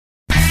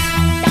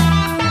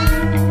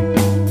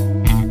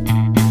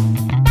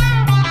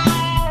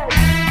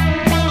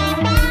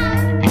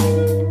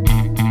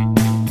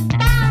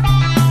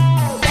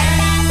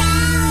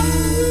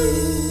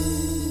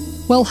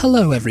Well,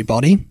 hello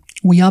everybody.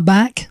 We are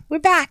back. We're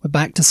back. We're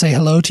back to say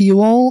hello to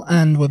you all,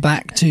 and we're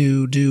back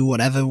to do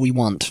whatever we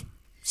want.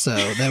 So,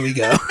 there we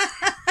go.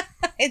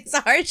 It's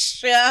our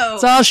show.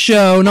 It's our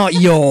show, not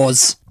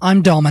yours.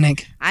 I'm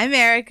Dominic. I'm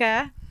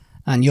Erica.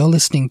 And you're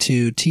listening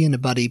to Tea and a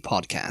Buddy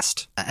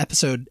podcast.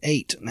 Episode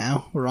 8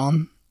 now, we're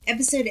on.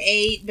 Episode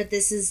 8, but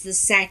this is the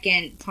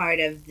second part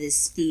of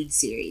this food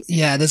series.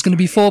 Yeah, there's going to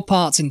be 4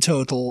 parts in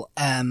total.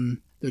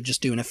 They're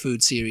just doing a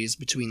food series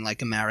between,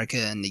 like, America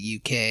and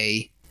the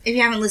UK. If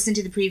you haven't listened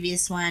to the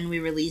previous one, we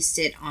released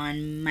it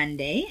on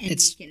Monday, and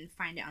you can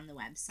find it on the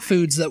website.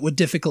 Foods that were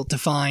difficult to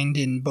find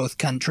in both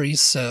countries,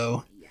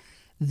 so... Yeah.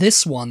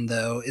 This one,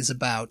 though, is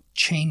about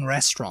chain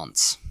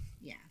restaurants.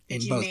 Yeah.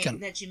 In both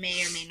countries. That you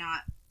may or may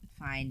not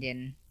find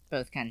in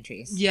both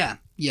countries. Yeah.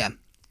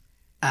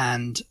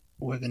 And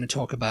we're going to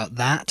talk about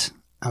that,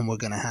 and we're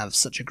going to have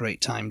such a great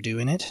time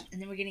doing it.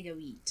 And then we're going to go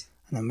eat.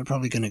 And then we're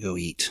probably going to go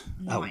eat.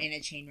 Not in a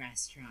chain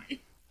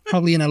restaurant.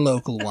 Probably in a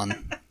local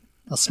one.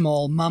 A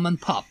small mum and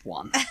pop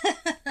one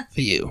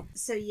for you.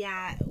 So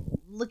yeah,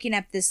 looking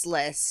up this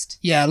list.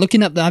 Yeah,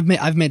 looking up, I've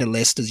made a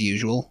list as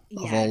usual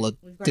of all the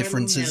we've got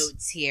differences. Our little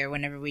notes here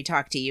whenever we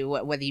talk to you,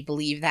 whether you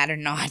believe that or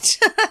not,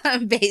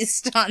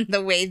 based on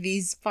the way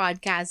these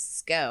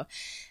podcasts go.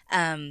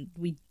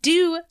 We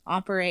do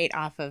operate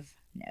off of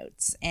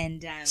notes,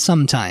 and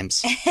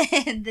sometimes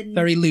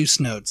very loose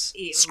notes,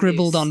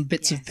 scribbled on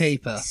bits of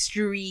paper.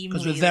 Extremely,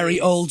 because we're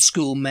very old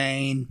school,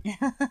 Maine.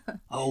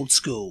 Old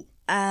school.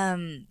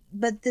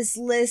 But this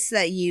list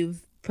that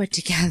you've put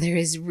together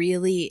is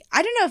really,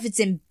 I don't know if it's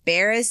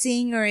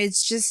embarrassing or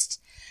it's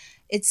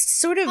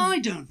sort of... I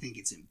don't think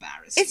it's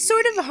embarrassing. It's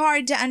sort of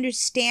hard to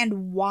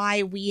understand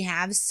why we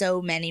have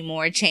so many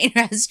more chain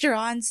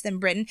restaurants than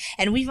Britain,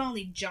 and we've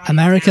only jotted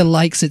America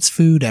likes its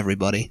food,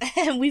 everybody.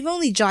 We've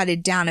only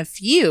jotted down a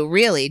few,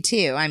 really,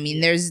 too. I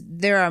mean,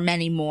 there are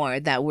many more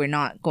that we're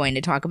not going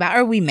to talk about,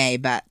 or we may,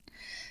 but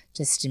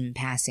just in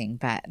passing.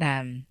 But,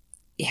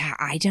 yeah,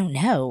 I don't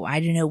know. I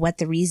don't know what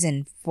the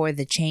reason for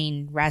the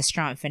chain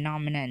restaurant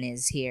phenomenon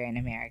is here in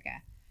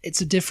America.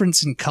 It's a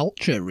difference in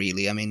culture,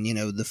 really. I mean,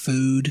 the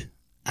food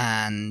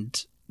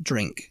and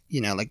drink.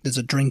 Like there's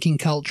a drinking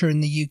culture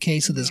in the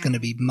UK, so there's going to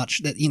be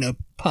much that,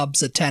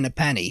 pubs are 10 a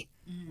penny.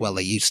 Mm. Well,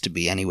 they used to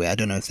be anyway. I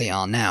don't know if they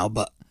are now,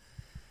 but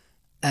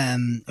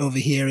over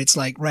here it's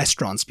like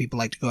restaurants. People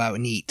like to go out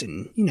and eat,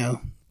 and,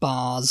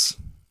 bars,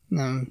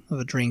 have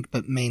a drink,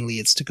 but mainly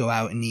it's to go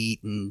out and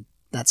eat, and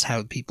that's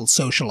how people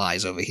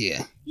socialize over here.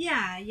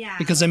 Yeah.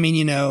 Because, I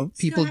mean,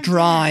 people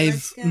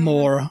drive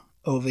more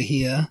over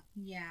here.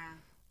 Yeah.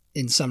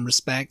 In some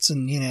respects,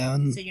 and,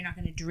 And so you're not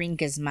going to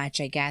drink as much,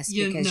 I guess,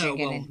 because you're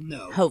going to...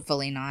 No.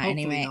 Hopefully not,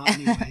 anyway.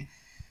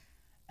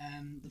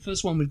 The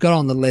first one we've got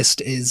on the list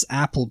is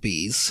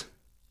Applebee's,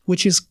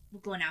 which is...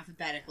 We're going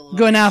alphabetical order.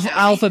 Going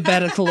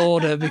alphabetical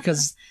order,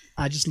 because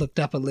I just looked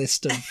up a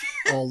list of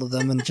all of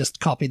them and just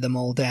copied them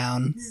all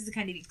down. This is the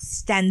kind of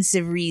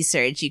extensive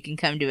research you can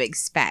come to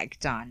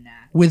expect on...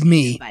 with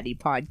me. Buddy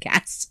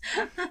podcast.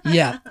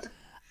 Yeah.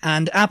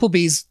 And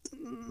Applebee's...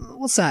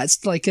 What's that?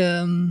 It's like,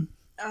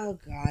 Oh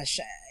gosh,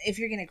 if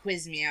you're going to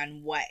quiz me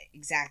on what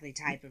exactly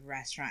type of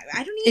restaurant,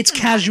 I don't even It's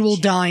casual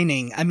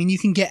dining. I mean, you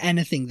can get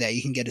anything there.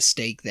 You can get a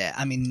steak there.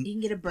 I mean, you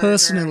can get a burger.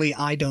 Personally,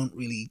 I don't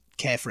really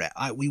care for it.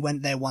 We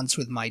went there once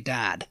with my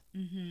dad.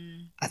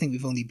 Mm-hmm. I think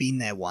we've only been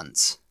there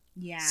once.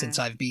 Yeah. Since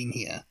I've been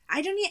here.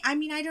 I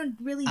don't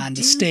really And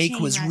do the steak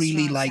chain was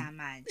really like, that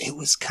much. It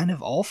was kind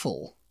of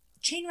awful.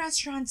 Chain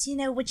restaurants,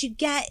 what you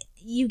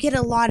get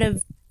a lot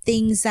of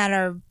things that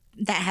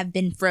have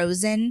been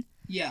frozen.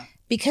 Yeah.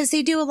 Because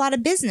they do a lot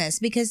of business,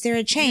 because they're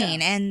a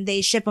chain, and they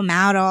ship them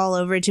out all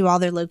over to all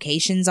their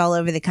locations all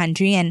over the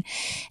country, and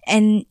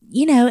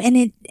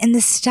the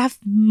stuff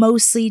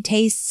mostly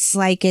tastes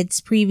like it's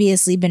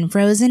previously been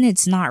frozen.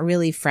 It's not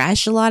really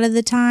fresh a lot of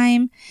the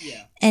time.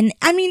 Yeah. And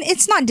I mean,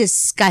 it's not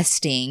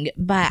disgusting,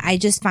 but I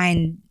just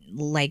find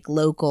like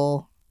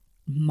local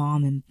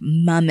mom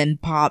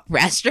and pop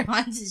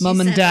restaurants, mom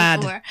and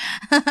dad,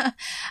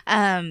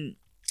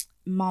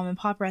 mom and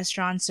pop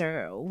restaurants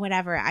or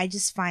whatever, I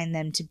just find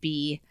them to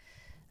be,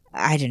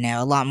 I don't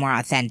know, a lot more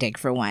authentic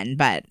for one,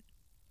 but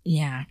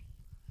yeah.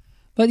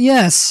 But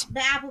yes.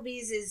 The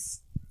Applebee's is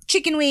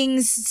chicken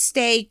wings,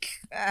 steak,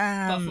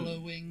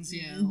 buffalo wings,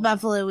 yeah.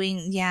 Buffalo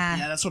wings, yeah.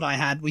 Yeah, that's what I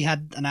had. We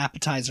had an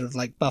appetizer of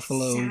like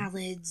buffalo.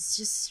 Salads,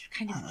 just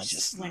kind of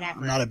just whatever.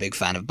 I'm not a big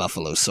fan of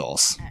buffalo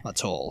sauce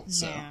at all,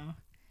 so.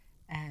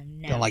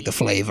 No. Don't like the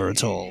flavor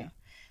at all.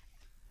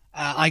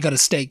 I got a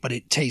steak, but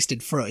it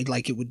tasted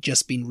like it would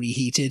just been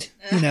reheated.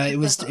 It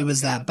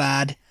was that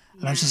bad.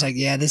 And I was just like,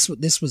 yeah, this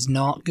was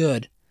not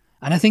good.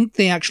 And I think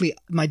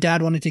my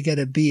dad wanted to get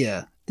a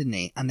beer, didn't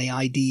he? And they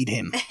ID'd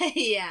him.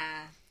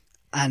 Yeah.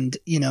 And,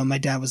 my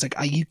dad was like,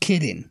 are you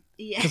kidding?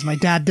 Yeah. Because my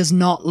dad does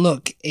not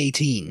look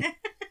 18,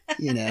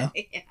 Yeah.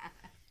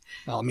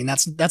 Well, I mean,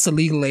 that's the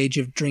legal age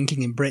of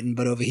drinking in Britain,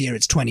 but over here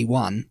it's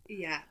 21.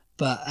 Yeah.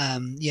 But,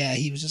 yeah,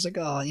 he was just like,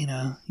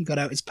 he got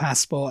out his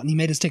passport and he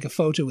made us take a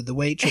photo with the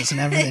waitress and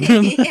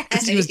everything.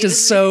 Because he was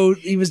just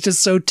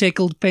so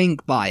tickled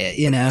pink by it,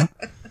 Yeah,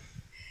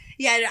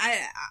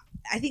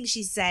 I think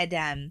she said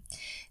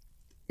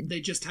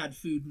They just had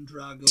Food and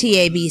Drug.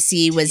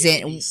 TABC was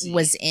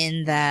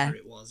in the Whatever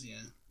it was,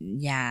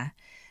 yeah.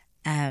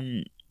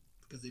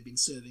 Because they've been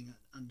serving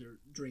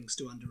drinks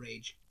to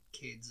underage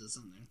kids or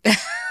something.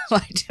 Well,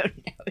 I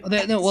don't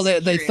know.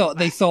 They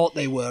thought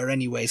they were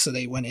anyway, so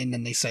they went in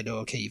and they said, "Oh,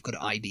 okay, you've got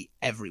to ID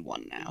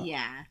everyone now."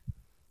 Yeah.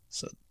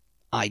 So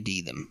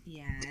ID them.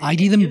 Yeah.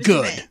 ID them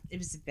good. It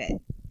was a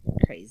bit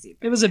crazy.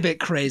 It was a bit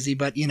crazy,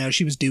 but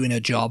she was doing her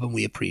job, and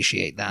we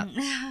appreciate that.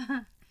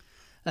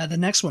 The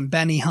next one,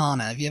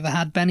 Benihana. Have you ever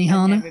had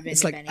Benihana? Never been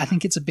It's to like Benihana. I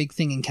think it's a big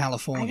thing in I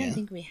California, don't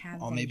think we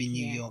have. or them maybe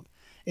New here. York.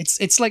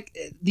 It's like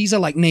these are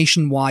like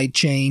nationwide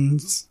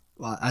chains,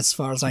 as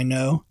far as I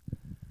know.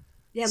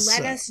 Yeah, let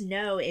So- us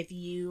know if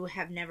you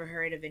have never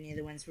heard of any of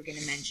the ones we're going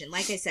to mention.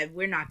 Like I said,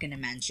 we're not going to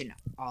mention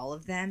all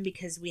of them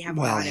because we have a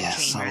lot of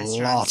yes, chain a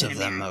restaurants lot in of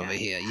them America. over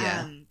here.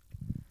 Yeah.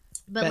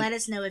 But Ben- let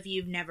us know if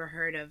you've never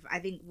heard of. I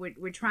think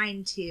we're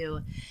trying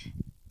to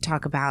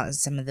talk about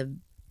some of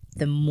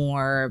the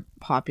more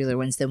popular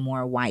ones, the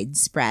more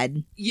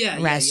widespread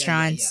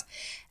restaurants.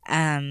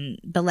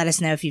 But let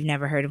us know if you've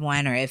never heard of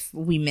one or if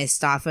we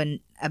missed off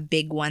a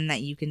big one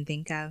that you can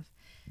think of.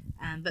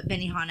 But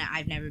Benihana,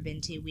 I've never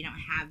been to. We don't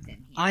have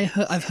them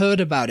here. I've heard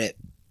about it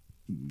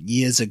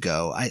years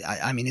ago.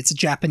 I mean, it's a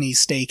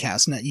Japanese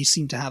steakhouse, and you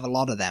seem to have a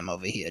lot of them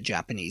over here.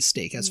 Japanese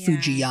steakhouse, Yeah.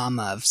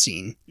 Fujiyama, I've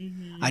seen.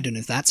 Mhm. I don't know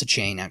if that's a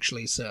chain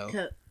actually.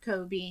 So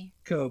Kobe.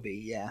 Kobe,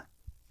 yeah.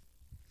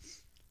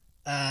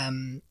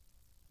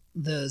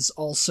 There's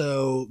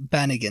also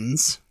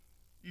Bennigan's.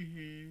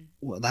 Mm-hmm.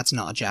 Well, that's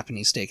not a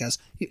Japanese steakhouse.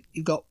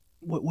 You've got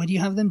where do you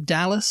have them?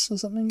 Dallas or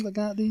something like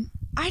that? Do you?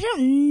 I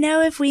don't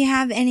know if we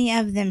have any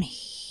of them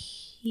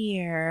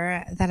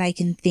here that I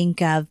can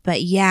think of,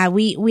 but yeah,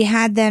 we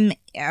had them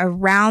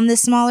around the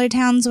smaller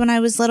towns when I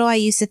was little. I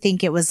used to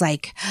think it was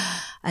like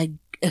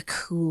a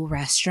cool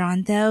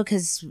restaurant though,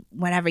 because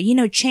whenever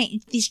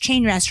these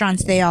chain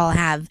restaurants, they all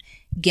have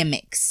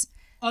gimmicks.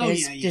 Oh,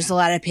 There's a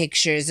lot of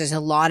pictures. There's a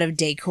lot of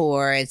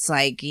decor. It's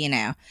like,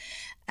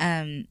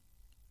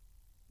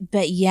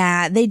 but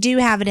yeah, they do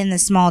have it in the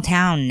small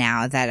town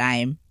now that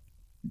I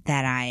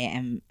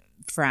am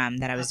from,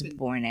 that I was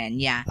born in.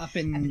 Yeah. Up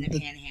in the the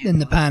Panhandle. in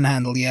the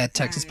Panhandle, yeah,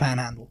 Texas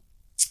Panhandle.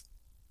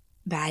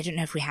 But I don't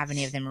know if we have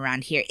any of them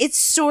around here. It's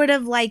sort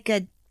of like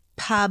a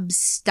pub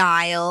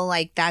style.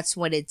 Like that's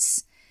what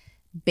it's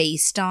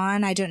based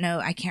on. I don't know.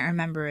 I can't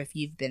remember if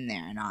you've been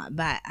there or not,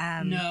 but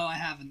No, I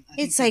haven't. I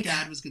it's think like-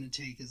 Dad was going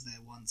to take us there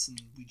once,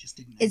 and we just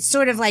didn't. it's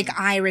sort of like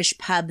Irish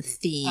pub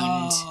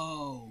themed.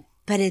 Oh,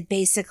 But it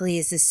basically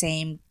is the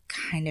same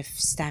kind of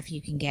stuff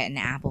you can get in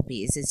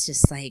Applebee's. It's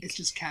just like it's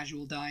just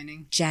casual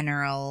dining.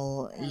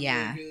 general,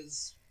 yeah.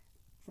 Hamburgers,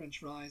 French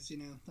fries,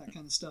 that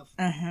kind of stuff.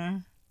 Uh-huh.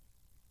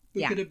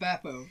 Yeah. Buca di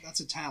Beppo,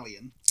 that's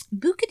Italian.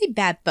 Buca di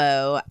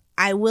Beppo,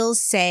 I will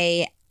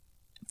say,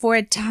 for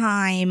a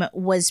time,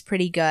 was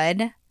pretty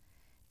good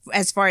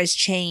as far as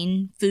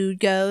chain food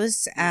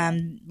goes.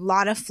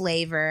 Lot of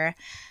flavor.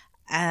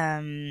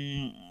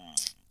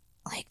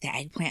 Like the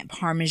eggplant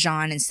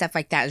parmesan and stuff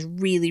like that is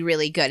really,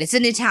 really good. It's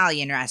an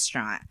Italian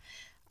restaurant,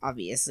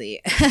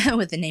 obviously,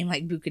 with a name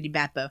like Buca di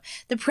Beppo.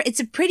 It's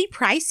a pretty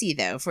pricey,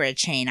 though, for a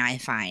chain, I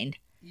find.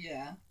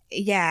 Yeah.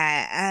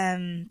 Yeah,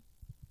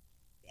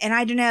 and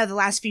I don't know, the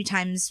last few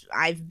times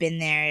I've been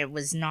there, it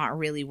was not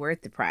really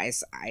worth the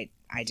price,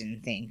 I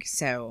didn't think.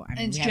 So, I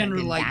mean, It's we haven't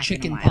generally been like back in a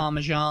chicken while.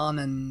 parmesan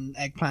and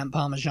eggplant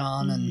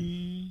parmesan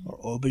Mhm.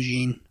 or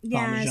aubergine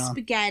Yeah, parmesan.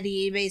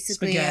 spaghetti,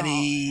 basically.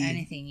 Spaghetti,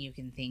 anything you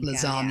can think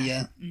lasagna. of.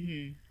 Yeah.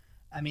 Mm-hmm.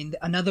 I mean,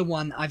 another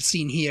one I've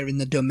seen here in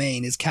the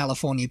domain is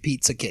California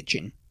Pizza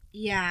Kitchen.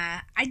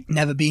 Yeah,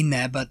 Never been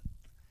there, but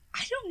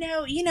I don't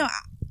know.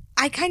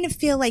 I kind of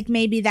feel like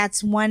maybe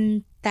that's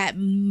one that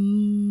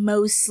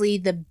mostly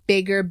the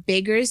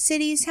bigger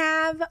cities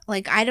have.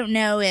 Like, I don't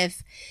know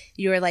if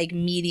your like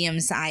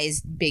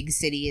medium-sized big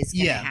city is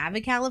going to Yeah. have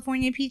a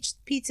California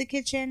pizza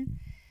kitchen.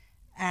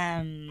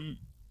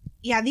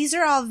 Yeah, these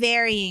are all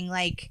varying.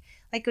 Like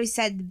we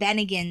said, the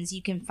Bennigan's,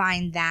 you can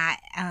find that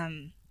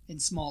in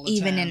smaller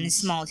even towns. in a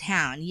small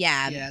town.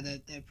 Yeah, Yeah,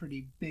 they're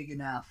pretty big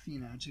enough,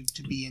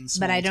 to be in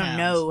small but I don't towns.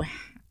 know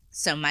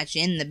so much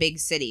in the big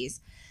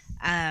cities.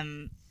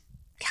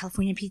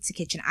 California Pizza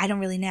Kitchen, I don't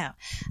really know.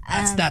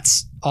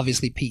 That's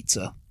obviously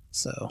pizza,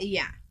 so,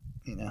 Yeah.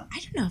 you know. I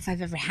don't know if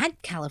I've ever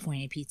had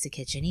California Pizza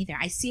Kitchen either.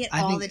 I see it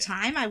I all think- the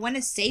time. I want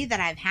to say that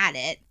I've had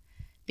it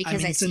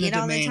because I, it's in see the it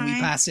all the domain. We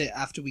time. pass it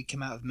after we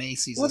come out of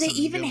Macy's. Well, or they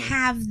something, even don't we?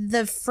 have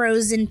the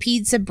frozen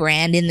pizza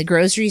brand in the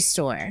grocery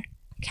store.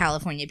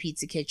 California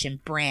Pizza Kitchen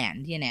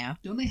brand,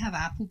 Don't they have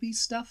Applebee's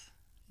stuff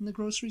in the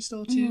grocery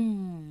store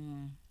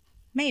too?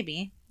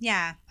 Maybe.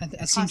 Yeah.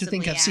 I seem to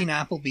think Possibly, I've yeah. seen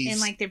Applebee's. And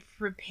like they're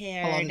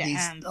prepared a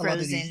lot of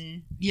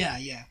frozen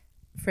yeah.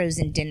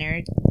 frozen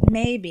dinner.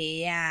 Maybe,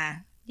 yeah.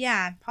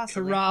 Yeah,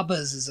 possibly.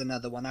 Carrabba's is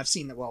another one. I've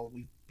seen that. Well,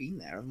 we've been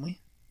there, haven't we?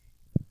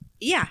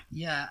 Yeah.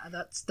 Yeah,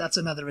 that's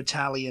another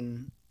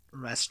Italian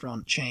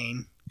restaurant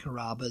chain.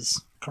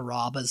 Carrabba's.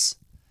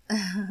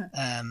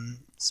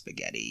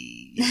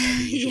 Spaghetti, the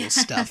usual Yeah.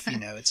 stuff.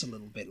 It's a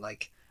little bit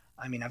like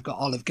I mean, I've got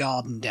Olive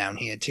Garden down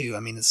here too. I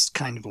mean, it's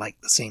kind of like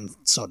the same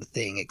sort of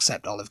thing,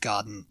 except Olive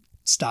Garden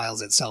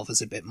styles itself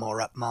as a bit more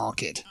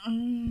upmarket.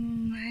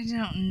 I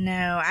don't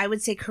know. I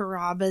would say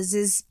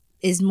Carrabba's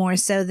is more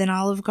so than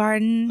Olive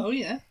Garden. Oh,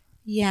 yeah?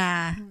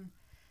 Yeah.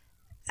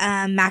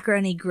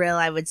 Macaroni Grill,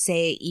 I would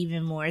say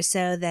even more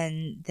so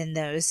than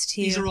those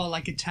two. These are all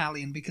like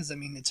Italian because, I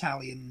mean,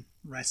 Italian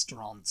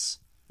restaurants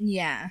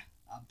are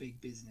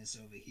big business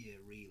over here,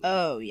 really.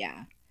 Oh,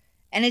 yeah.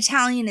 And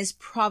Italian is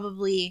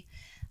probably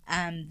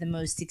the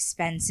most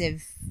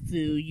expensive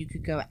food you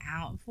could go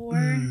out for,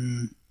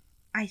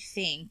 I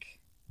think.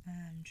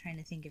 I'm trying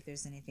to think if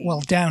there's anything. Well,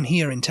 down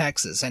here in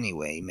Texas,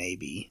 anyway,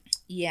 maybe.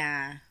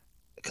 Yeah.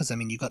 Because, I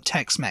mean, you've got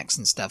Tex-Mex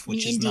and stuff,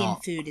 which is Indian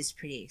not... food is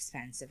pretty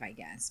expensive, I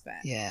guess,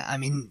 but... Yeah, I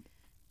mean,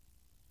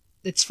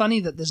 it's funny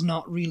that there's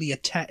not really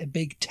a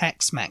big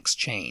Tex-Mex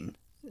chain.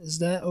 Is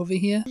there over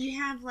here? You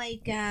have,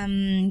 like,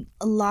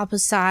 La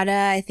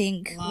Posada, I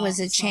think, was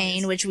a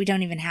chain, which we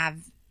don't even have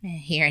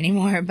here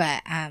anymore,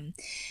 but, and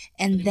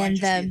then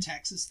the...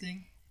 Texas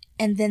thing?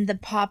 And then the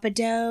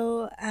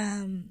Papado,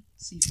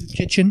 Seafood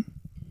Kitchen?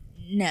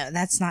 No,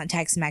 that's not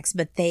Tex-Mex,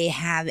 but they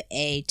have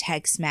a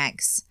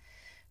Tex-Mex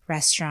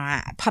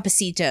restaurant,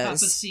 Papacitos.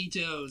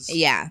 Papacitos.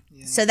 Yeah.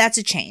 So that's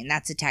a chain.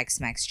 That's a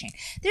Tex-Mex chain.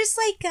 There's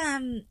like,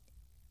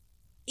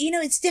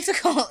 it's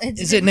difficult.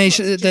 Is it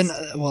nation? Then,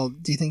 well,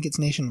 do you think it's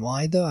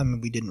nationwide though? I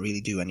mean, we didn't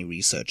really do any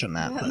research on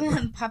that. But...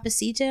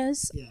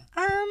 Papacitos. Yeah.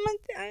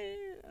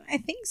 I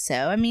think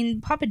so. I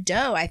mean, Papa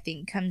Dough, I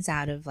think, comes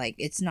out of like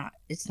it's not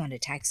a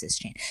Texas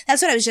chain.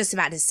 That's what I was just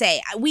about to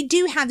say. We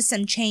do have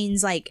some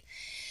chains like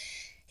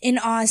in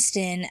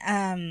Austin,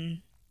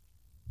 and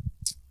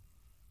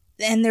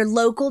they're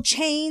local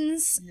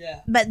chains.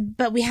 Yeah.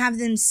 But we have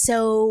them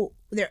so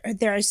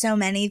there are so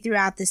many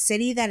throughout the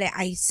city that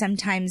I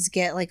sometimes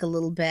get like a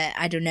little bit.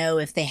 I don't know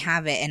if they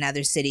have it in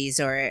other cities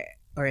or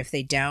if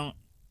they don't.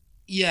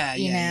 Yeah.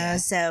 You know.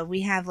 So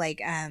we have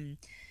like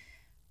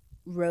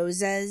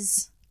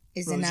Rosa's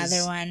is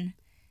another one,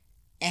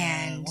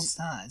 and what's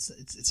that?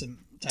 It's a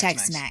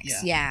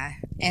Tex-Mex. Yeah.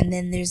 And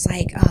then there's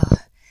like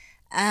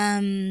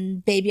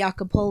Baby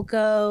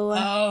Acapulco.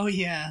 Oh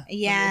yeah.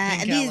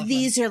 Yeah.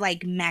 These are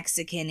like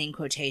Mexican in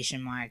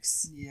quotation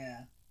marks.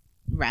 Yeah.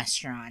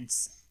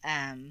 Restaurants.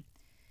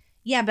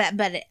 Yeah,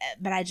 but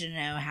I don't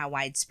know how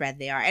widespread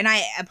they are, and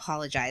I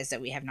apologize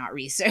that we have not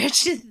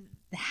researched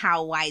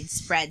how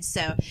widespread.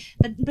 So,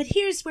 but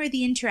here's where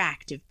the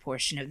interactive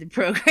portion of the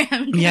program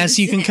comes Yes,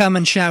 you can in. come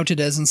and shout at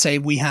us and say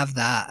we have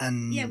that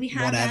and we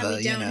have whatever, that.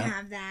 We don't you know.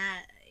 have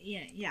that.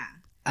 Yeah.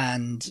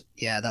 And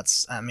yeah,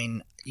 that's. I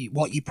mean,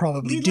 what you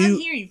probably We do. love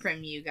hearing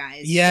from you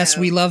guys. Yes,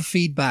 so. we love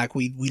feedback.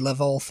 We love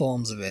all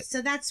forms of it.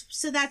 So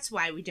that's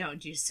why we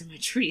don't do so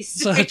much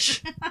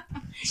research.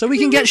 So we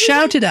can get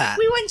shouted at.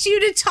 We want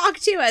you to talk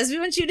to us. We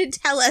want you to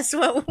tell us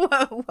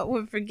what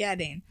we're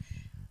forgetting.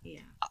 Yeah.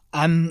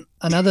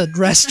 Another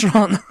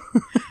restaurant.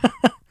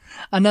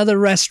 Another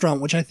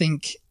restaurant which I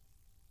think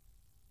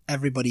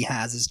everybody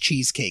has is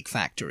Cheesecake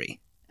Factory.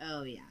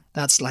 Oh yeah.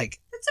 That's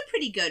a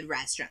pretty good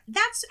restaurant.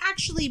 That's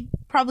actually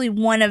probably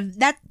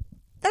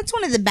that's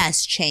one of the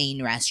best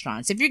chain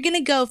restaurants. If you're going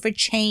to go for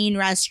chain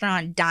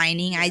restaurant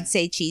dining, I'd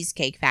say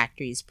Cheesecake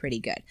Factory is pretty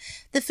good.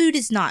 The food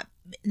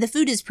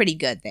is pretty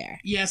good there.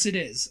 Yes, it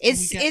is.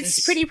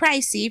 It's pretty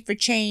pricey for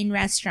chain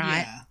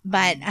restaurant,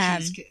 but I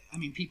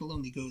mean, people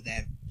only go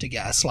there to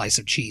get a slice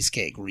of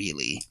cheesecake,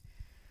 really.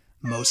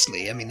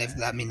 Mostly, I mean,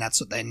 that's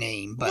what they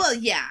name. But well,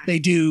 yeah, they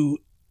do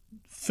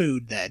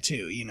food there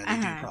too. You know, they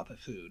do proper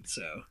food.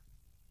 So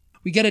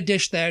we get a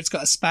dish there. It's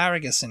got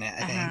asparagus in it,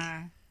 I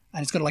think,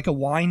 and it's got like a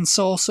wine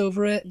sauce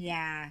over it.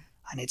 Yeah,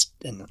 and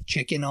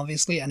chicken,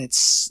 obviously, and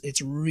it's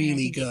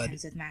really good. It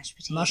comes with mashed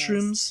potatoes.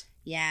 Mushrooms.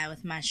 Yeah,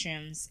 with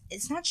mushrooms.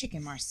 It's not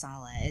chicken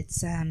marsala.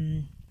 It's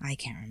I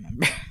can't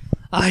remember.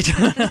 I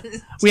don't.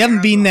 We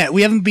haven't been there.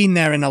 We haven't been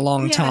there in a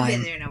long time. We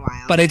haven't been there in a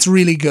while. But it's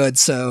really good.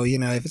 So you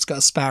know, if it's got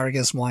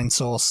asparagus, wine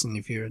sauce, and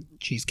if you're a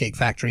Cheesecake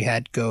Factory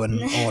head, go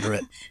and order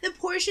it. The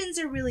portions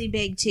are really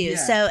big too.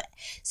 Yeah.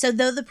 So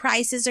though the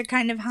prices are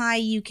kind of high,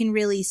 you can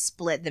really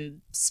split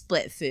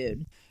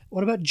food.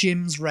 What about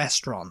Jim's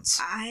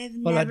restaurants?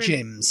 What about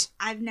Jim's?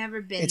 I've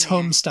never been. It's there.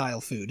 home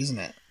style food, isn't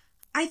it?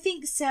 I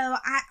think so.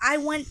 I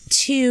want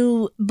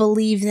to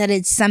believe that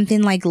it's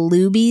something like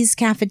Luby's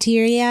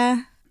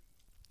Cafeteria.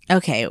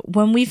 Okay,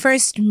 when we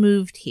first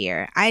moved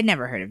here, I had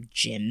never heard of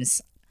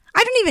Jim's.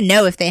 I don't even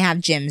know if they have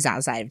gyms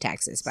outside of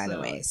Texas, by the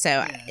way. So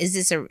yeah. Is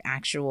this an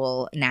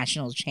actual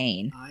national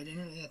chain? I don't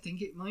know. I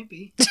think it might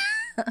be.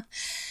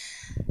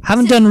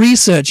 Haven't done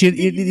research.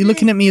 You're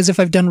looking at me as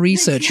if I've done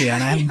research here,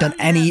 and I haven't done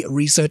any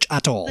research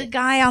at all. The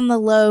guy on the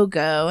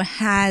logo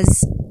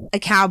has a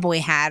cowboy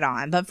hat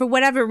on, but for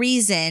whatever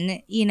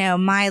reason, you know,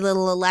 my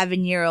little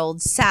 11-year-old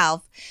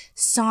self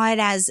saw it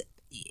as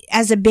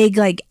a big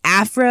like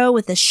afro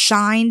with a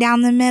shine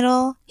down the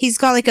middle. He's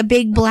got like a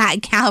big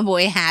black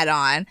cowboy hat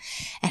on,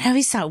 and I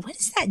always thought, what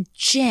is that,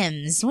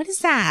 Jim's? What is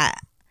that?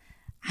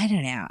 I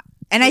don't know.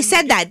 And I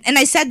said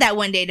that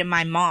one day to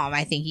my mom,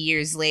 I think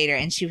years later,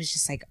 and she was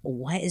just like,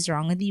 "What is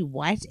wrong with you?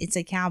 What? It's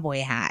a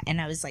cowboy hat." And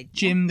I was like,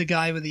 Jim, the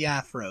guy with the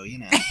afro, you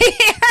know.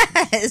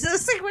 Yes. I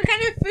was like, what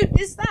kind of food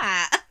is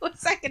that?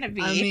 What's that going to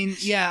be?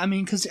 I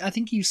mean, because I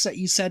think you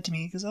said to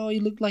me, because, oh,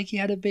 you looked like you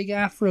had a big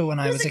afro when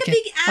I was like a kid.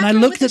 big And I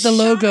afro looked with at the a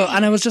logo, shine.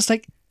 and I was just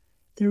like,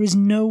 there is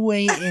no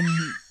way in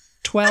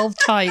 12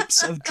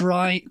 types of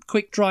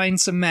quick drying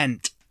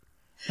cement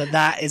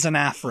that is an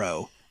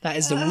afro. That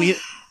is the weird...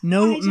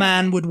 No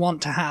man would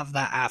want to have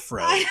that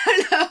afro. I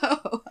don't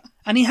know.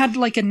 And he had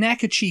like a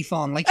neckerchief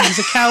on, like he was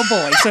a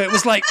cowboy. So it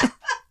was like...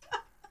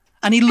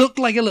 And he looked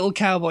like a little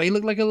cowboy. He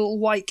looked like a little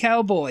white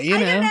cowboy, you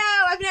know? I don't know.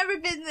 I've never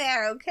been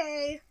there,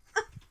 okay?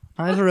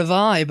 Neither have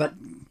I, but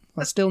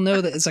I still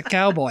know that it's a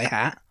cowboy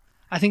hat.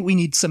 I think we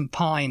need some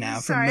pie now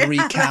from Sorry.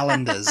 Marie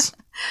Callender's.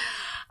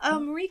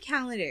 Marie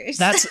Callender's.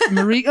 That's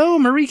Marie. Oh,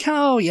 Marie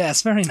Cal.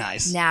 Yes, very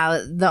nice.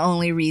 Now, the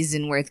only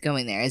reason worth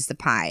going there is the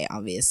pie,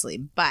 obviously,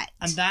 but...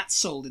 And that's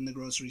sold in the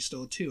grocery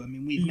store too. I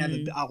mean, we've never.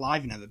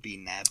 I've never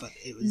been there, but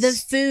it was. The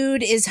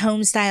food is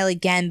home style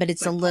again, but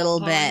it's like a little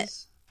pot bit...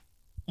 pies.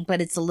 But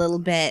it's a little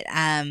bit...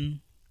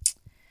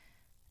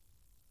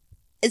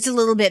 It's a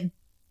little bit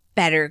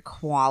better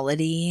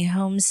quality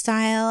home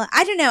style.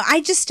 I don't know.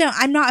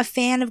 I'm not a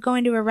fan of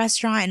going to a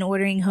restaurant and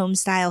ordering home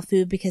style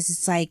food because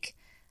it's like...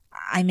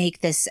 I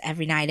make this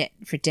every night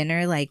for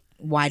dinner. Like,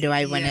 why do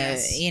I want to,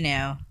 Yes.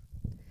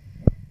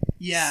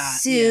 Yeah.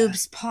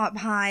 soups, pot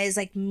pies,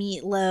 like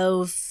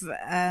meatloaf.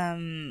 I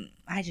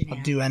don't know.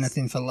 I'll do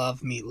anything for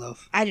love,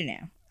 meatloaf. I don't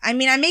know. I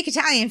mean, I make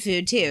Italian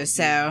food too,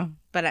 so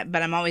but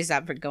I'm always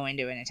up for going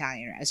to an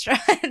Italian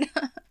restaurant.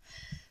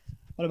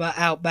 What about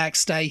Outback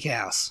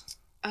Steakhouse?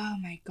 Oh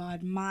my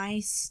god, my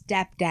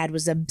stepdad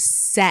was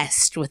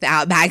obsessed with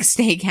Outback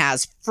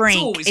Steakhouse. Frank,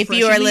 always if fresh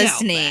you are in the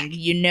listening, Outback.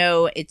 you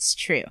know it's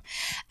true.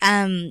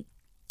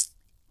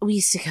 We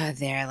used to go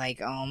there like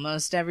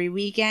almost every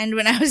weekend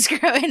when I was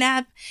growing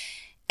up.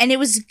 And it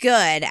was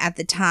good at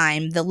the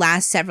time. The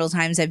last several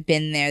times I've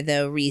been there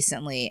though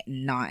recently,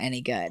 not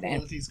any good.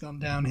 And Quality's gone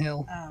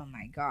downhill. oh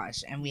my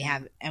gosh. And we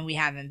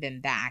haven't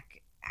been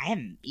back. I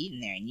haven't eaten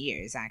there in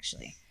years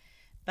actually.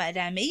 But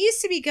it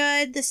used to be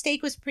good. The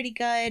steak was pretty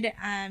good.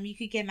 You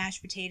could get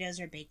mashed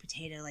potatoes or baked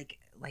potato like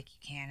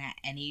you can at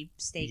any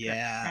steak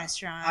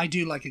restaurant. I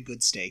do like a good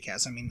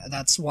steakhouse. I mean,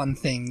 that's one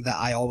thing that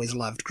I always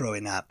loved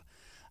growing up.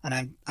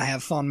 And I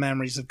have fond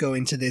memories of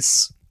going to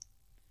this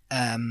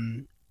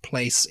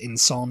place in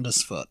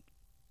Saundersfoot.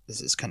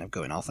 This is kind of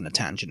going off on a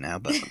tangent now,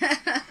 but...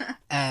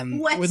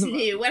 What's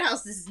new? What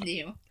else is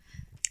new?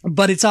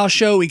 But it's our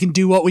show. We can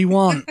do what we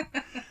want.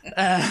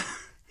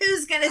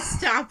 Who's going to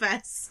stop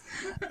us?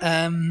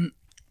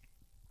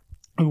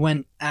 We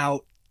went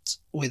out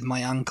with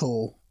my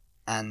uncle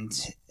and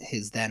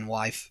his then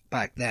wife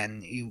back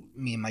then,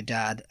 me and my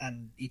dad,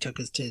 and he took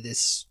us to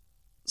this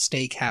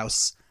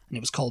steakhouse, and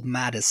it was called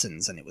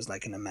Madison's, and it was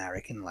like an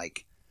American,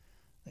 like,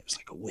 it was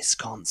like a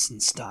Wisconsin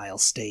style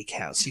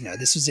steakhouse. You know,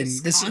 this was in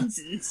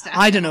Wisconsin style.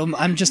 I don't know.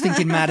 I'm just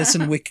thinking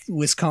Madison,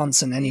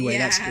 Wisconsin. Anyway,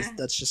 Yeah.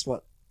 that's just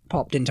what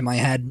popped into my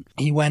head.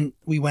 We went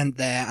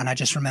there, and I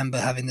just remember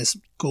having this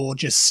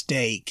gorgeous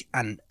steak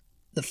and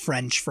the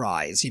French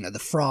fries. You know, the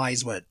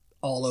fries were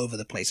all over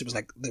the place. It was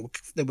like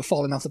they were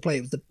falling off the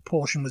plate. The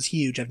portion was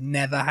huge. I've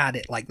never had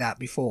it like that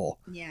before.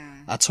 Yeah.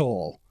 At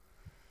all.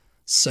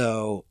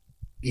 So,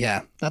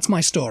 yeah, that's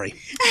my story.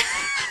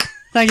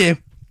 Thank you.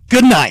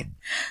 Good night.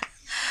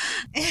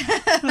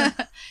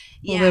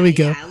 Well, there we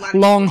go. Yeah, a lot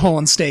of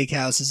Longhorn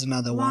Steakhouse is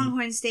another one.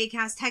 Longhorn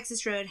Steakhouse,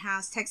 Texas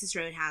Roadhouse. Texas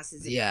Roadhouse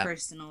is a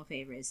personal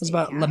favorite. What's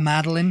about La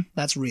Madeleine?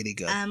 That's really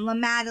good. La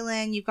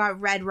Madeleine. You've got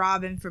Red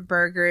Robin for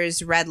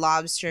burgers, Red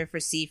Lobster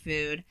for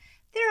seafood.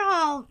 They're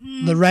all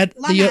La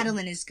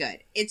Madeleine is good.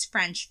 It's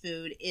French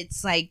food.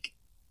 It's like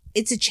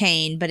it's a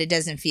chain, but it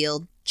doesn't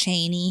feel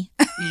chainy.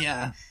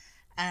 Yeah.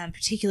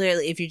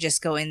 Particularly if you're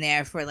just going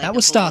there for like that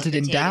was started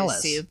in potato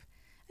Dallas. soup.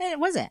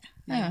 Was it?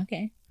 Yeah. Oh,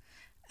 okay.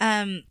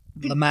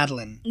 La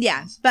Madeleine.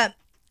 Yeah, but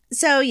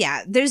so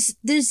yeah, there's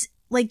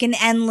like an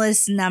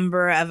endless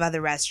number of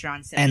other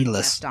restaurants that we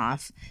left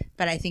off,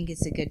 but I think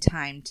it's a good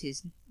time to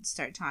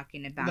start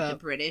talking about the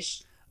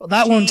British. Well,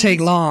 that won't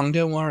take long.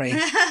 Don't worry.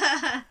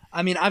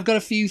 I mean, I've got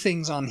a few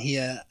things on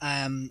here.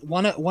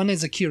 One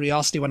is a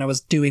curiosity. When I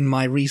was doing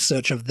my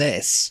research of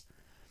this,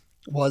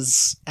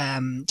 was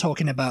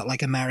talking about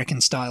like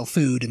American style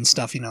food and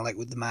stuff. You know, like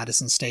with the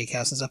Madison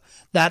Steakhouse and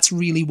stuff. That's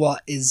really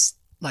what is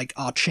like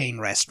our chain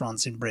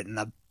restaurants in Britain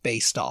are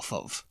based off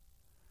of.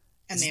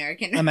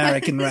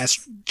 American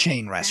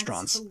chain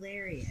restaurants. That's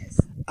hilarious.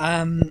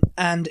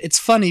 And it's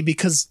funny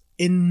because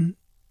in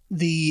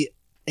the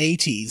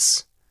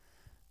 80s,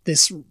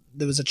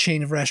 there was a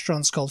chain of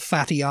restaurants called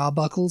Fatty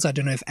Arbuckles. I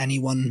don't know if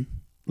anyone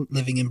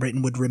living in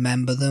Britain would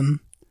remember them.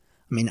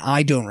 I mean,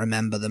 I don't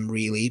remember them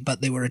really,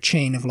 but they were a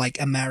chain of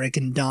like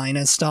American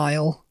diner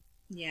style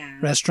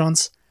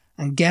restaurants.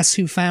 And guess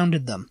who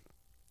founded them?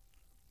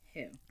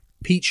 Who?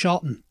 Pete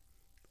Shotton.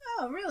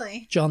 Oh,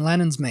 really? John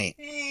Lennon's mate.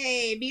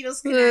 Hey,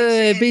 Beatles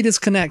Hey, connection.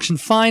 Beatles connection,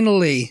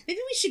 finally. Maybe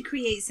we should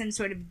create some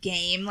sort of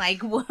game,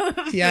 like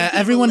Yeah,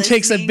 everyone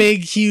takes a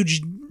big,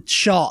 huge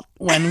shot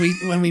when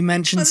we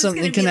mention Well,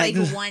 something it's gonna be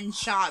connected. like one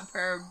shot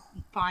per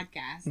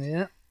podcast.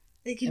 Yeah.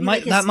 It could It be might-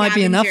 like a that might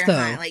be enough, scavenger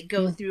though. hunt, like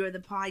go through the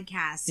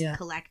podcast, Yeah.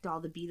 collect all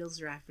the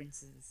Beatles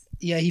references.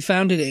 Yeah, he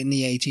founded it in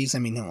the 80s. I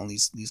mean, well,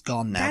 he's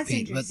gone now, That's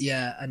Pete. But interesting.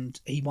 yeah,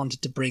 and he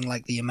wanted to bring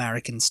like the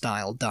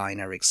American-style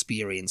diner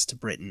experience to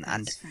Britain,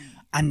 That's funny.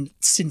 and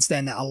since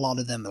then, a lot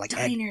of them are like,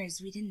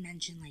 Diners. We didn't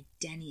mention like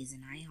Denny's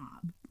and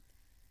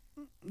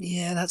IHOP.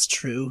 yeah, that's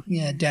true.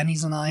 Yeah,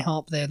 Denny's and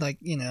IHOP, they're like,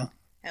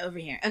 Over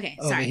here. Okay,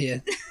 over sorry.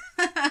 here.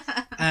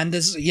 And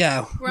there's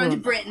we're on to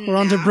Britain We're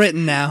on to now.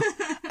 Britain now.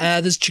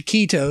 There's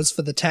Chiquitos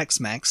for the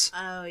Tex-Mex,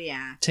 Oh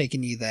yeah,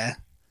 taking you there,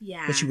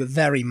 yeah. which you were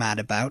very mad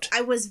about.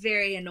 I was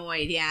very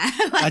annoyed. Yeah,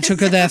 I took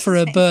her there for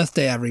her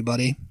birthday,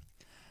 everybody,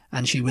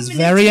 and she was I'm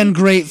very gonna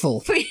ungrateful.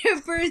 For your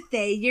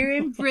birthday, you're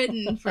in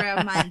Britain for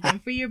a month,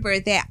 and for your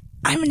birthday,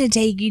 I'm going to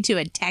take you to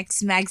a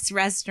Tex-Mex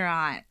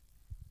restaurant.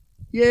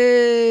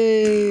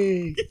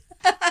 Yay!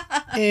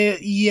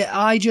 Yeah,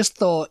 I just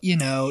thought,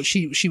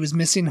 she was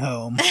missing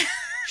home.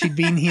 She'd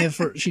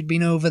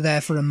been over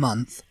there for a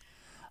month,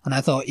 and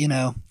I thought,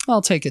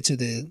 I'll take her to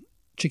the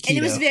Chiquito. And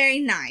it was very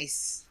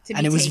nice. To be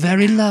And it was taken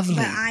very out. lovely.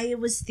 But I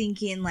was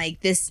thinking,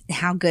 like, this,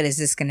 how good is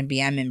this going to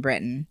be? I'm in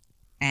Britain,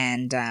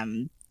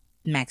 and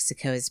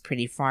Mexico is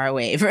pretty far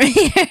away from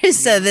here,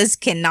 so this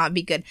cannot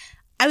be good.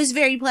 I was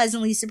very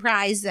pleasantly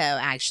surprised, though,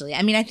 actually.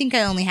 I mean, I think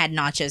I only had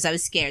nachos. I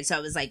was scared, so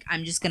I was like,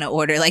 I'm just going to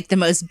order, like, the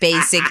most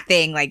basic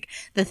thing, like,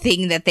 the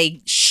thing that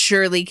they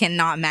surely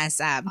cannot mess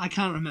up. I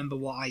can't remember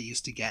what I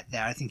used to get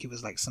there. I think it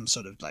was like some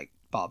sort of like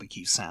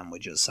barbecue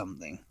sandwich or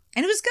something.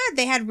 And it was good.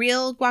 They had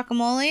real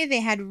guacamole. They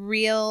had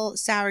real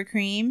sour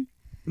cream.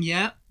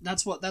 Yeah,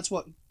 that's what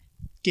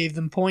gave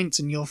them points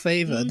in your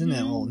favor, didn't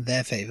it? Or in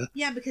their favor.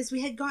 Yeah, because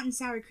we had gotten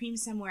sour cream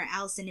somewhere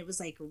else, and it was,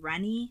 like,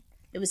 runny.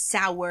 It was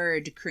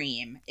soured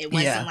cream. It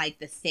wasn't like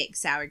the thick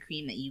sour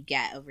cream that you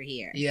get over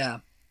here. Yeah.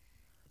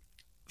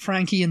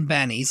 Frankie and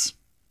Benny's.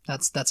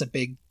 That's a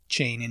big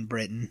chain in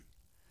Britain.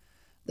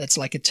 That's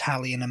like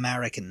Italian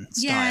American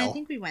style. Yeah, I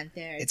think we went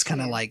there. It's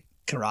kind of too. like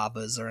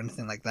Carrabba's or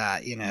anything like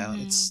that,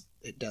 Mhm.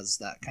 It does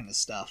that kind of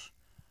stuff.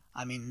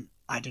 I mean,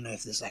 I don't know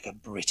if there's like a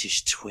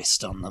British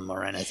twist on them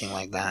or anything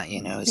like that,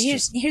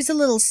 Here's a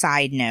little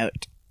side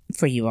note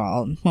for you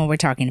all when we're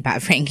talking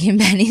about Frankie and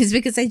Benny's,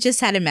 because I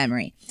just had a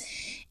memory.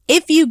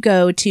 If you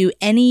go to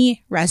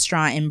any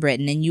restaurant in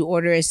Britain and you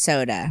order a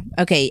soda,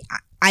 okay,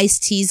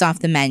 iced tea's off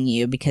the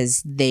menu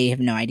because they have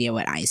no idea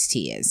what iced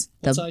tea is.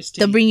 What's iced tea?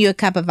 They'll bring you a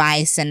cup of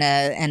ice and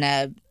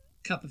a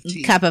Cup of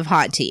tea. cup of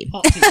hot tea.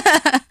 Hot tea.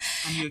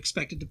 And you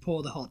expected to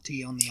pour the hot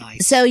tea on the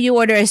ice. So you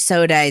order a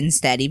soda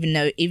instead, even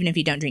if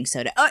you don't drink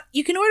soda.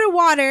 You can order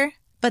water,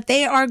 but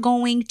they are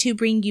going to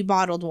bring you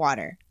bottled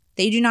water.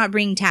 They do not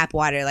bring tap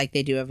water like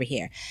they do over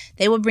here.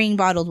 They will bring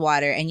bottled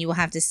water, and you will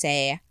have to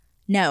say,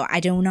 "No, I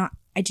do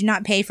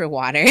not pay for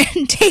water.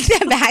 Take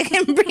that back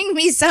and bring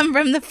me some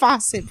from the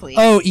faucet, please."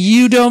 Oh,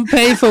 you don't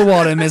pay for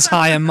water, Miss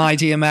High and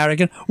Mighty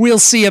American. We'll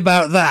see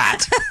about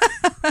that.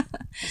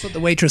 That's what the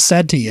waitress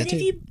said to you, And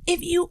too.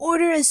 if you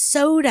order a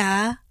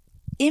soda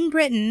in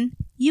Britain,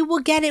 you will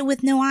get it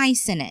with no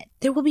ice in it.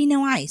 There will be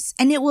no ice,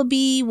 and it will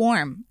be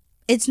warm.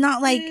 It's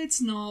not like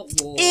It's not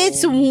warm.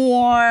 it's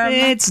warm.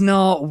 It's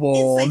not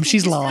warm. It's like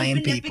She's they just lying,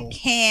 opened up people. a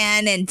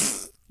can and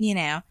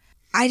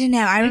I don't know.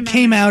 I It remember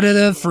came out of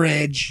the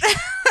fridge.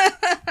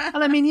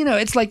 And I mean,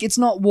 it's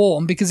not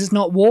warm because it's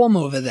not warm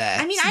over there.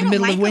 I mean, it's I the don't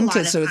middle like of winter,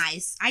 a lot so of it's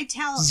ice. I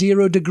tell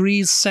 0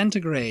 degrees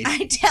centigrade.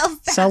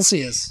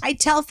 Celsius. I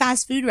tell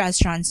fast food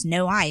restaurants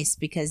no ice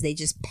because they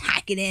just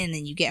pack it in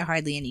and you get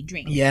hardly any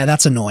drink. Yeah,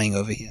 that's annoying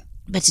over here.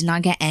 But to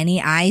not get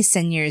any ice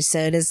and your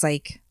soda's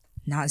like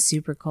not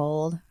super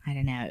cold, I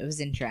don't know. It was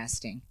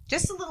interesting.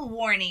 Just a little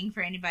warning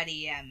for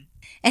anybody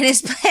and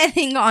is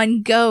planning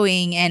on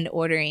going and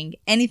ordering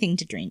anything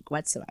to drink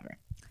whatsoever.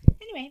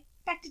 Anyway,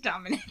 back to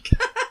Dominic.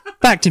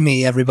 Back to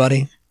me,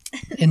 everybody,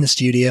 in the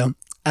studio.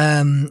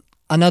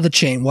 Another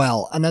chain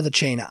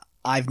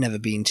I've never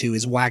been to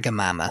is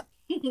Wagamama.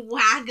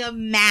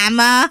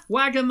 Wagamama.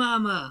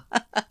 Wagamama!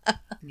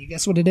 Can you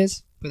guess what it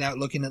is without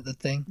looking at the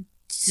thing?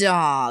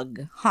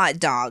 Dog. Hot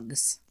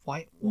dogs.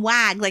 White?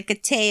 Wag like a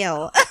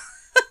tail.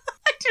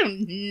 I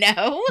don't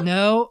know.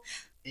 No,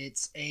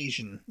 it's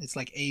Asian. It's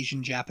like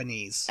Asian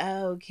Japanese.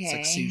 Okay. It's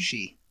like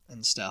sushi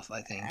and stuff,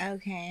 I think.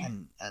 Okay.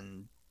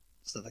 And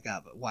stuff like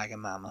that, but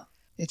Wagamama.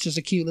 It's just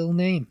a cute little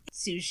name.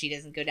 Sushi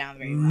doesn't go down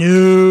very well.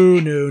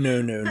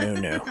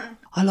 No.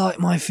 I like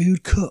my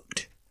food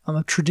cooked. I'm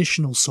a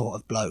traditional sort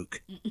of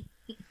bloke.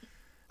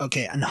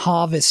 Okay, and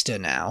Harvester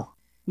now.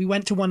 We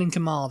went to one in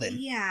Carmarthen.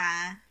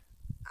 Yeah.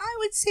 I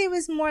would say it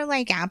was more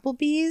like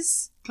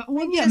Applebee's.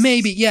 Well, Like yeah, just-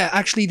 maybe. Yeah,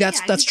 actually,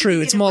 that's Yeah, you true.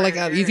 could It's get a more like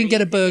burger, you can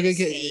get a burger, you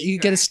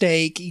could get a or-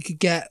 steak, you could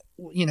get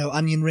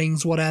onion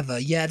rings, whatever.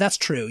 Yeah, that's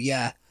true.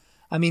 Yeah,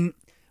 I mean,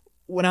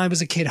 when I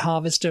was a kid,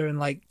 Harvester and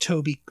like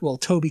Toby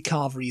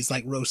Carvery is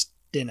like roast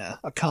dinner.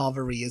 A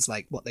carvery is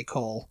like what they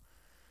call,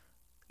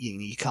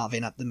 you're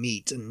carving up the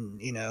meat and,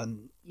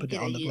 and put it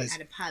on the place.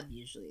 At a pub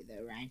usually,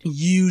 though, right?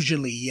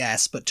 Usually,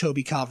 yes, but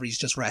Toby Carvery's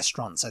just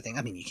restaurants, I think.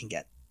 I mean, you can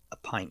get a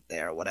pint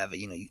there or whatever,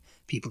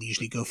 people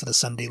usually go for the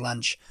Sunday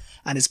lunch,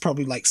 and it's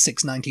probably like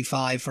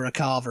 $6.95 for a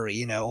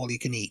carvery, all you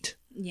can eat.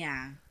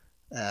 Yeah.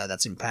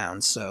 That's in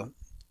pounds, so,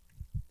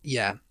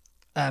 yeah.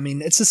 I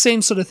mean, it's the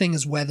same sort of thing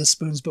as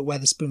Wetherspoons, but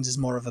Wetherspoons is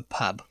more of a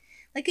pub.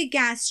 Like a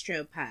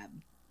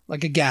gastropub.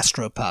 Like a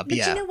gastropub, but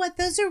yeah. But you know what?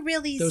 Those are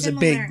really Those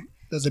similar.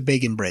 Those are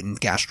big in Britain,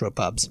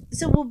 gastropubs.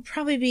 So we'll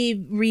probably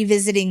be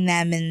revisiting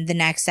them in the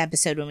next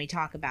episode when we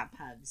talk about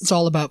pubs. It's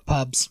all about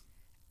pubs.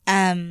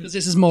 Because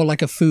this is more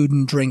like a food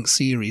and drink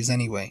series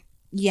anyway.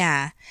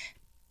 Yeah.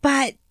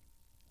 But,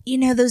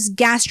 those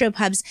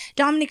gastropubs,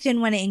 Dominic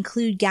didn't want to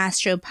include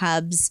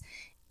gastropubs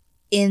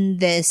in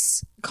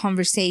this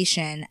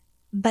conversation,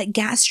 but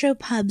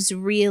gastropubs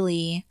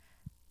really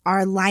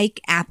are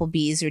like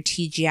Applebee's or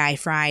TGI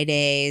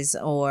Fridays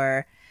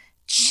or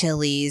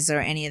Chili's or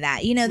any of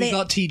that. They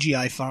got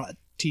TGI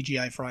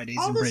Fridays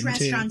all in those Britain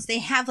restaurants, too. they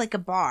have like a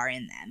bar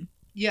in them.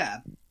 Yeah.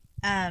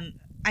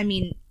 I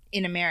mean,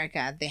 in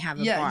America, they have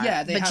a bar,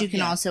 but you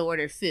can also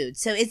order food.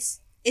 So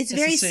it's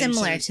very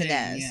similar to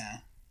those.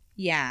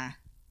 Yeah.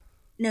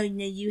 No,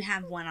 you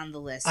have one on the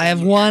list. I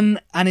have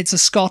one, and it's a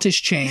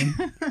Scottish chain,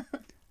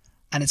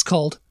 and it's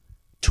called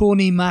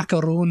Tony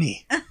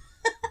Macaroni.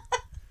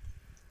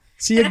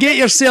 So you get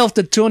yourself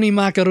to Tony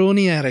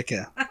Macaroni,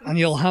 Erica, and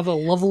you'll have a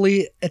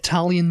lovely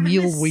Italian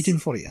meal waiting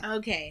for you.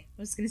 Okay,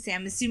 I was going to say,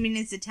 I'm assuming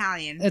it's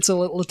Italian. It's a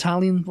little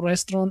Italian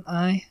restaurant,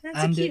 aye.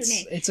 That's a cute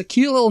name. It's a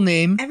cute little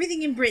name.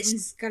 Everything in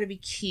Britain's got to be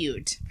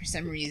cute for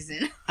some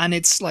reason. And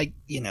it's like,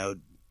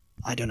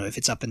 I don't know if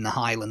it's up in the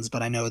Highlands,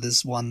 but I know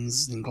there's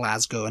ones in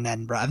Glasgow and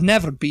Edinburgh. I've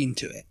never been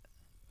to it,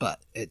 but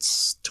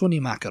it's Tony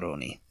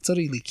Macaroni. It's a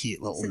really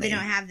cute little name. So they don't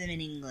have them in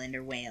England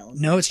or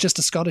Wales? No, it's just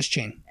a Scottish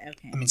chain.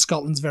 Okay. I mean,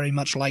 Scotland's very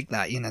much like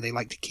that. They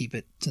like to keep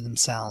it to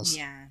themselves.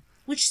 Yeah.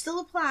 Which still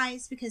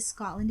applies because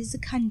Scotland is a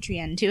country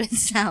unto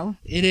itself.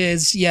 It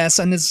is, yes,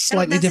 and there's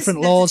slightly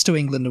different laws to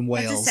England and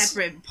Wales. That's a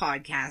separate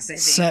podcast, I think.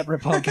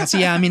 Separate podcast.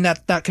 Yeah, I mean,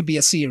 that could be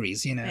a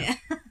series, Yeah.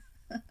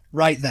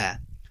 Right there.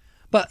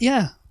 But,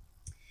 yeah.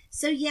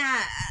 So,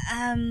 yeah,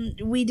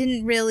 we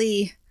didn't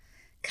really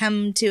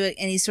come to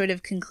any sort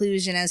of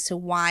conclusion as to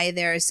why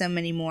there are so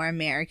many more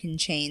American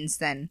chains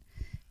than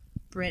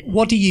Britain.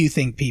 What do you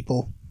think,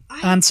 people?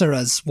 Answer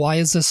us. Why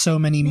is there so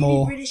many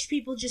more? British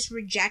people just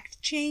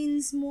reject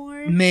chains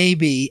more.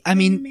 Maybe. I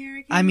mean,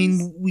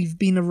 Americans? we've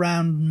been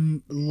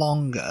around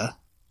longer.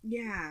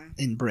 Yeah.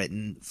 In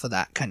Britain for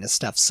that kind of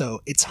stuff,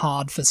 so it's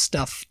hard for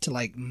stuff to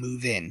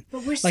move in. But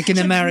we're like such in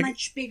a America,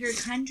 much bigger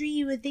country.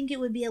 You would think it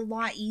would be a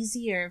lot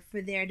easier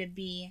for there to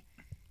be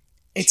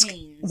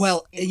chains.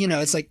 Well,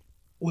 it's like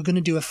we're going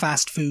to do a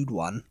fast food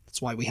one.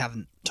 That's why we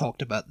haven't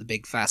talked about the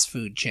big fast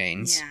food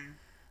chains. Yeah.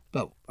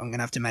 But I'm going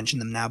to have to mention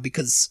them now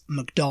because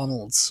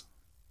McDonald's,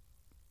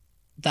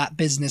 that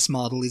business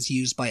model is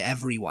used by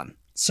everyone.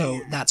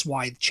 So that's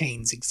why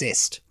chains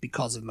exist,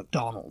 because of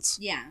McDonald's.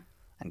 Yeah.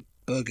 And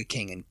Burger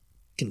King and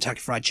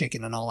Kentucky Fried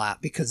Chicken and all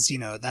that, because,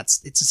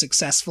 it's a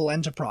successful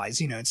enterprise.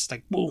 It's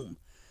like, boom,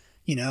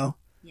 Yeah.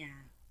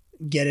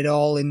 get it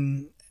all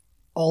in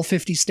all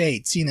 50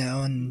 states,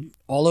 and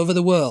all over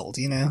the world,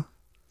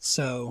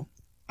 So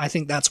I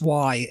think that's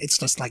why it's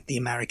just like the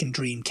American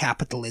dream,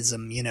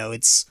 capitalism,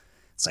 it's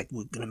like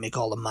we're going to make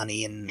all the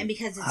money and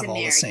because it's have all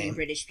the same. American,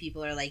 British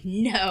people are like,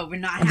 no, we're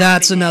not having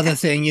That's it. another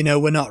thing,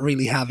 we're not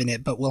really having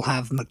it, but we'll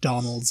have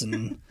McDonald's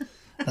and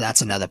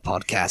that's another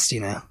podcast,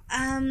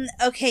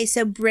 Okay,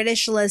 so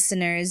British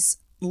listeners,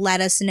 let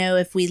us know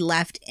if we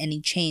left any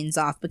chains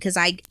off, because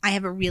I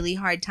have a really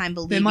hard time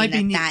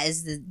believing that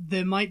is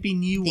there might be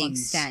new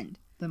ones. Extent.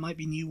 There might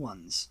be new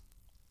ones.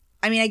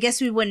 I mean, I guess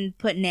we wouldn't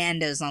put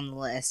Nando's on the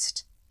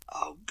list.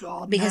 Oh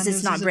God! Because Nando's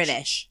it's not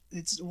British.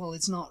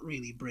 It's not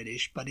really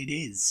British, but it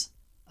is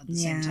at the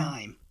same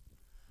time.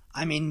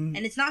 I mean,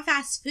 and it's not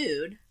fast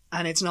food.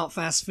 And it's not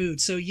fast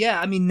food. So yeah,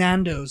 I mean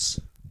Nando's.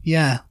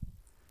 Yeah,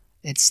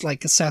 it's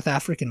like a South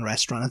African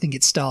restaurant. I think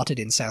it started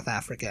in South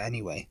Africa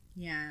anyway.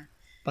 Yeah.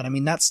 But I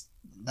mean that's.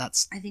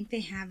 I think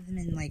they have them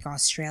in like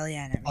Australia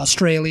and everything.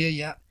 Australia,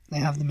 yeah, they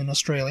have them in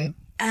Australia.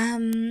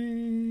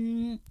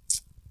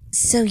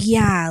 So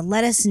yeah,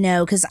 let us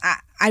know, because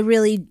I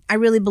really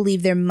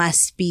believe there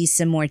must be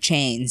some more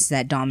chains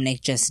that Dominic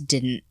just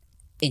didn't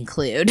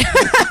include.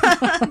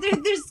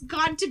 There's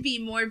got to be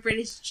more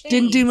British chains.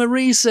 Didn't do my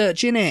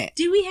research, innit?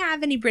 Do we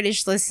have any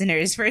British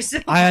listeners, first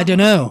of all? I don't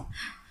know.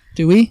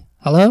 Do we?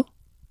 Hello?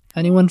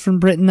 Anyone from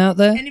Britain out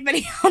there?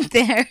 Anybody out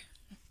there?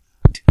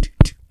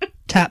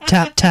 Tap,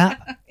 tap,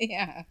 tap.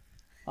 Yeah.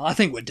 Well, I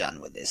think we're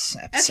done with this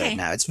episode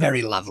now. It's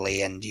very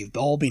lovely, and you've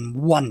all been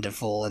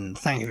wonderful, and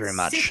thank you very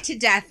much. Sick to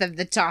death of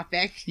the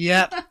topic.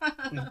 Yep.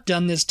 We've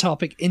done this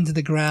topic into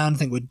the ground. I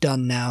think we're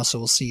done now, so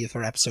we'll see you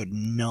for episode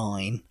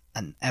 9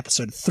 and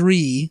episode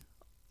 3,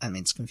 I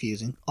mean, it's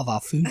confusing, of our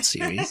food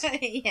series.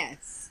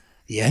 Yes.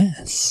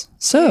 Yes.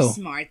 So. They're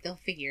smart. They'll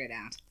figure it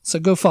out. So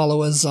go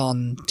follow us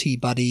on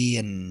TeeBuddy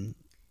and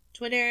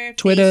Twitter,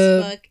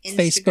 Facebook,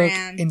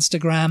 Instagram.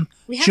 Instagram.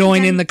 We haven't Join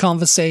done- in the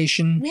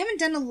conversation. We haven't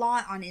done a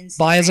lot on Instagram.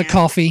 Buy us a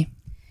coffee.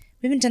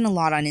 We haven't done a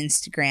lot on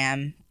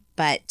Instagram,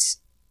 but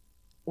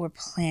we're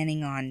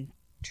planning on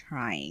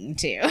trying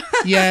to.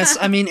 Yes,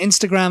 I mean,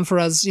 Instagram for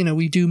us,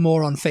 we do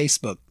more on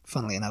Facebook.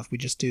 Funnily enough, we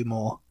just do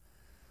more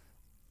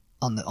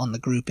on the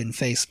group in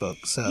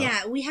Facebook. So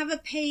Yeah, we have a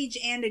page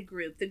and a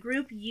group. The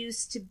group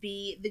used to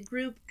be the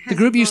group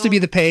used to be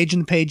the page,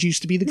 and the page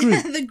used to be the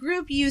group. The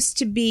group used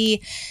to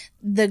be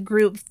the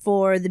group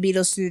for the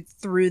Beatles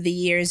through the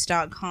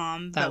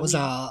years.com. That was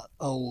our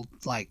old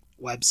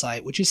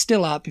website, which is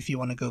still up if you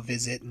want to go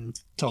visit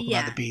and talk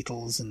about the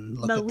Beatles and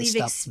look at the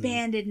stuff. But we've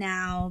expanded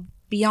now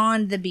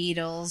beyond the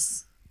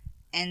Beatles.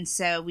 And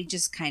so we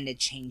just kind of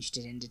changed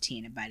it into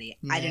Tina Buddy.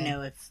 Yeah. I don't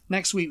know if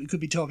next week we could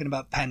be talking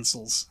about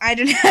pencils. I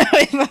don't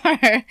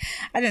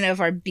know if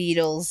our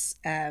Beatles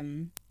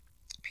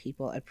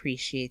people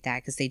appreciate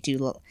that, because they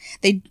do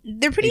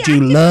they're pretty. They do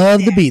active love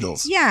the there.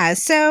 Beatles. Yeah.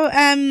 So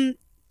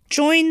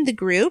join the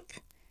group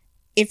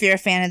if you're a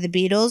fan of the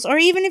Beatles, or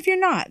even if you're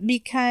not,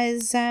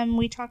 because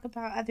we talk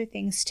about other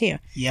things too.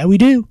 Yeah, we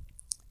do.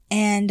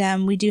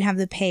 And we do have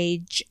the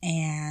page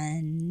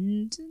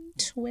and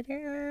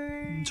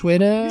Twitter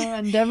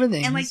and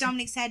everything. And like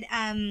Dominic said,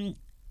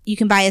 you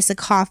can buy us a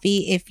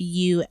coffee if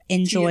you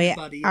enjoy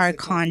our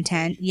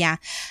content. Yeah.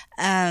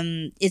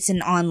 It's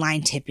an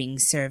online tipping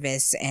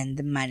service, and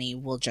the money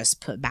we'll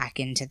just put back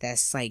into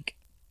this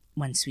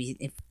once we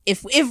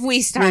if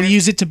we start. We'll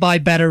use it to buy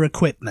better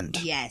equipment.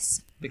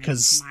 Yes.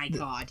 Because my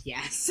God,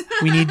 yes.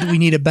 we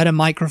need a better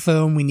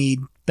microphone, we need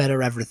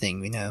better everything,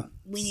 we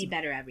need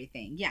better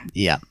everything. Yeah.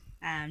 Yeah.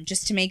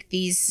 Just to make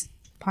these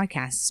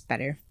podcasts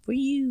better for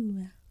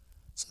you.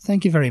 So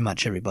thank you very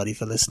much, everybody,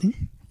 for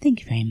listening. Thank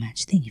you very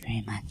much. Thank you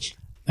very much.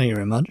 Thank you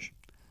very much.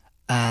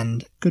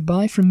 And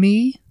goodbye from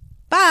me.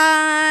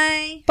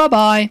 Bye.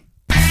 Bye-bye.